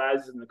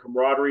exercises and the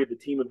camaraderie of the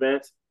team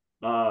events,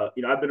 I've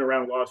been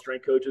around a lot of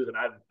strength coaches, and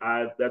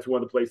I've that's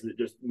one of the places that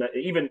just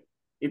even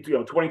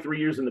 23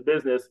 years in the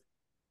business,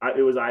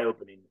 it was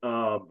eye-opening.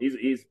 He's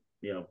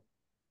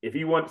if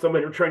you want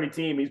somebody to train a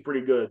team, he's pretty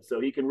good. So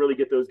he can really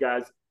get those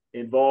guys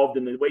involved.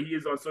 And the way he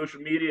is on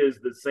social media is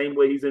the same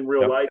way he's in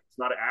real life. It's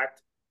not an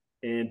act.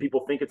 And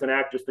people think it's an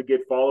act just to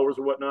get followers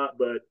or whatnot.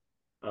 But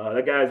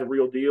That guy's a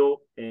real deal.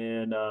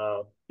 And,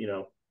 I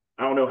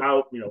don't know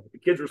how, the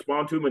kids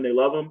respond to him and they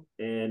love him.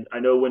 And I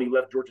know when he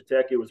left Georgia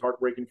Tech, it was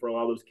heartbreaking for a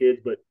lot of those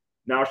kids, but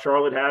now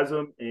Charlotte has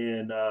him.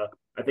 And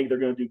I think they're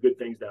going to do good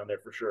things down there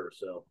for sure.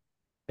 So.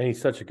 And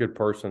he's such a good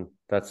person.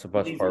 That's the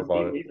best part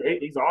about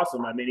it. He's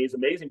awesome. I mean, he's an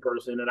amazing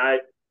person. And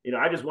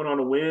I just went on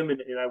a whim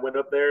and I went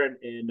up there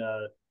and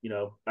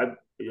I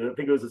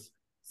think it was a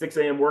 6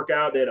 a.m.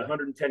 workout. They had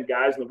 110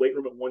 guys in the weight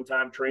room at one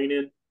time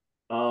training.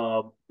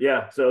 So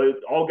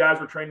all guys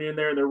were training in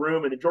there in their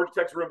room. And the Georgia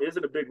Tech's room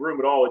isn't a big room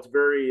at all. It's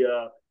very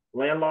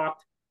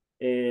landlocked.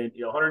 And,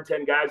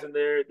 110 guys in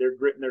there. They're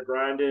gritting, they're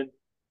grinding.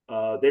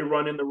 They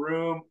run in the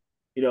room.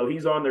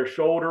 He's on their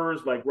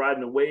shoulders, like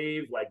riding a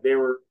wave. Like it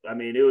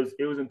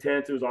was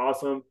intense. It was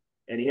awesome.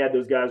 And he had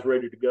those guys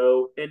ready to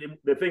go. And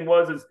the thing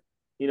was,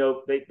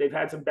 they've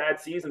had some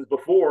bad seasons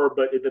before,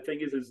 but the thing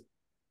is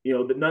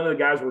that none of the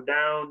guys were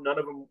down. None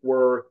of them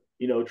were,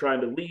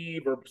 trying to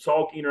leave or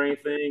sulking or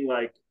anything.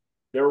 Like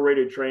they were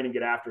ready to train and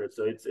get after it.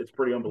 So it's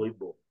pretty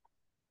unbelievable.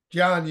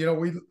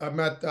 John, I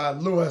met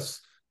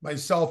Lewis,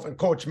 myself, and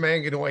Coach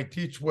Mangan, who I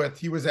teach with.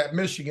 He was at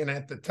Michigan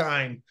at the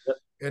time, yep.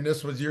 And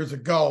this was years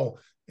ago.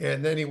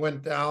 And then he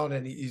went down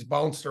and he's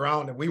bounced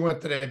around. And we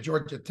went to that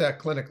Georgia Tech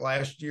clinic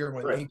last year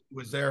when he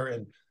was there,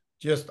 and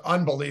just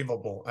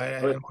unbelievable. I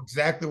know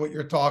exactly what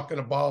you're talking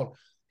about.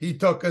 He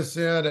took us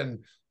in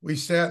and we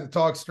sat and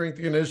talked strength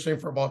and conditioning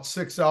for about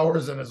 6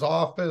 hours in his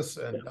office.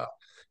 And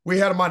we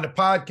had him on the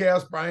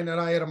podcast. Brian and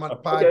I had him on the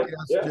podcast.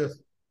 Yeah.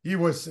 He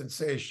was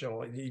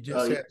sensational. And he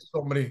just had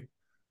so many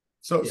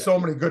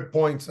good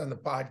points on the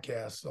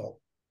podcast. So.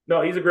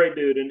 No, he's a great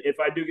dude. And if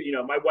I do,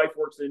 my wife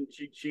works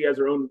she has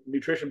her own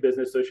nutrition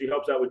business. So she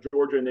helps out with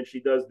Georgia. And then she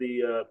does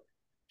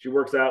she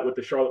works out with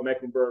the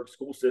Charlotte-Mecklenburg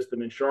school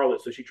system in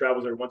Charlotte. So she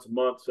travels there once a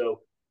month.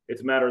 So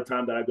it's a matter of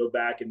time that I go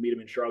back and meet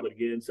him in Charlotte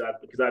again. So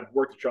because I've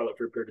worked in Charlotte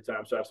for a period of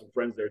time. So I have some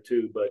friends there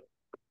too. But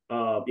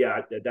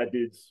that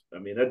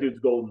dude's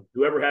golden.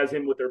 Whoever has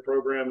him with their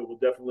program will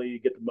definitely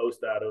get the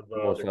most out of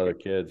most other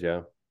kids.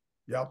 Yeah.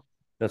 Yep.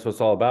 That's what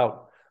it's all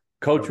about.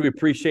 Coach, we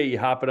appreciate you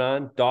hopping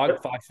on.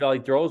 Dog, Fox Valley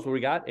Throws, what we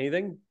got?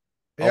 Anything?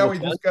 Yeah, we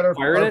just got our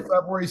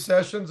February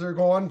sessions are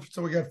going.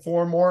 So we got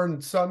 4 more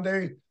on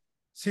Sunday.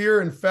 It's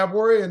here in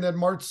February. And then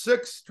March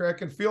 6th,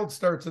 track and field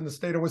starts in the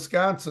state of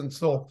Wisconsin.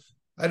 So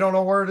I don't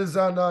know where it is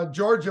on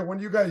Georgia. When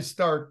you guys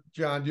start,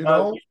 John, do you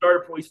know?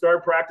 We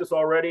started practice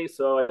already.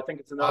 So I think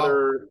it's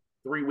another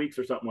 3 weeks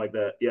or something like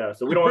that. Yeah.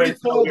 So we don't have any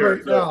cold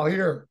right now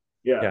here.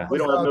 Yeah. We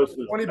don't have no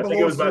snow. 20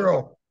 below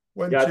zero.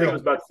 I think it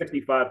was about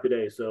 65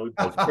 today. So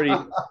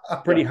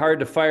it's pretty hard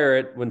to fire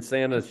it when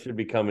Santa should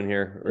be coming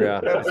here. Yeah,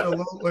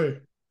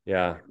 absolutely.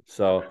 Yeah.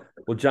 So,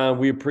 well, John,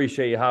 we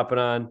appreciate you hopping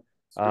on.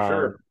 For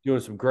sure. Doing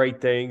some great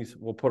things.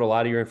 We'll put a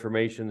lot of your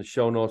information in the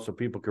show notes so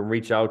people can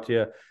reach out to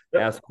you,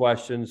 ask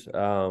questions.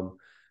 And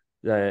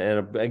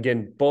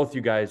again, both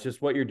you guys,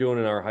 just what you're doing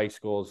in our high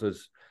schools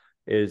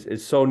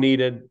is so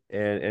needed.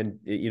 And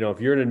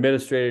if you're an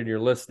administrator and you're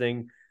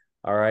listening,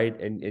 all right,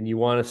 and you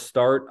want to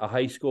start a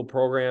high school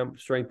program,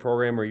 strength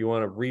program, or you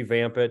want to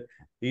revamp it,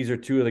 these are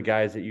two of the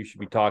guys that you should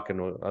be talking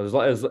to, as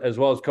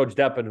well as Coach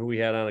Deppen, who we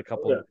had on a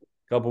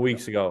couple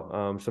weeks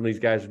ago. Some of these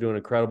guys are doing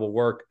incredible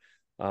work,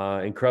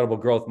 incredible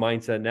growth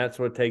mindset, and that's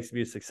what it takes to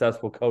be a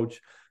successful coach,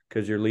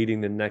 because you're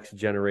leading the next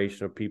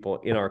generation of people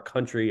in our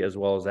country as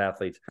well as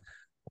athletes.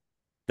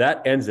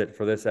 That ends it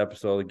for this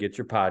episode of Get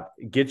Your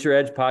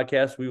Edge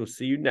podcast. We will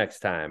see you next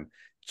time.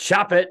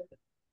 Chop it.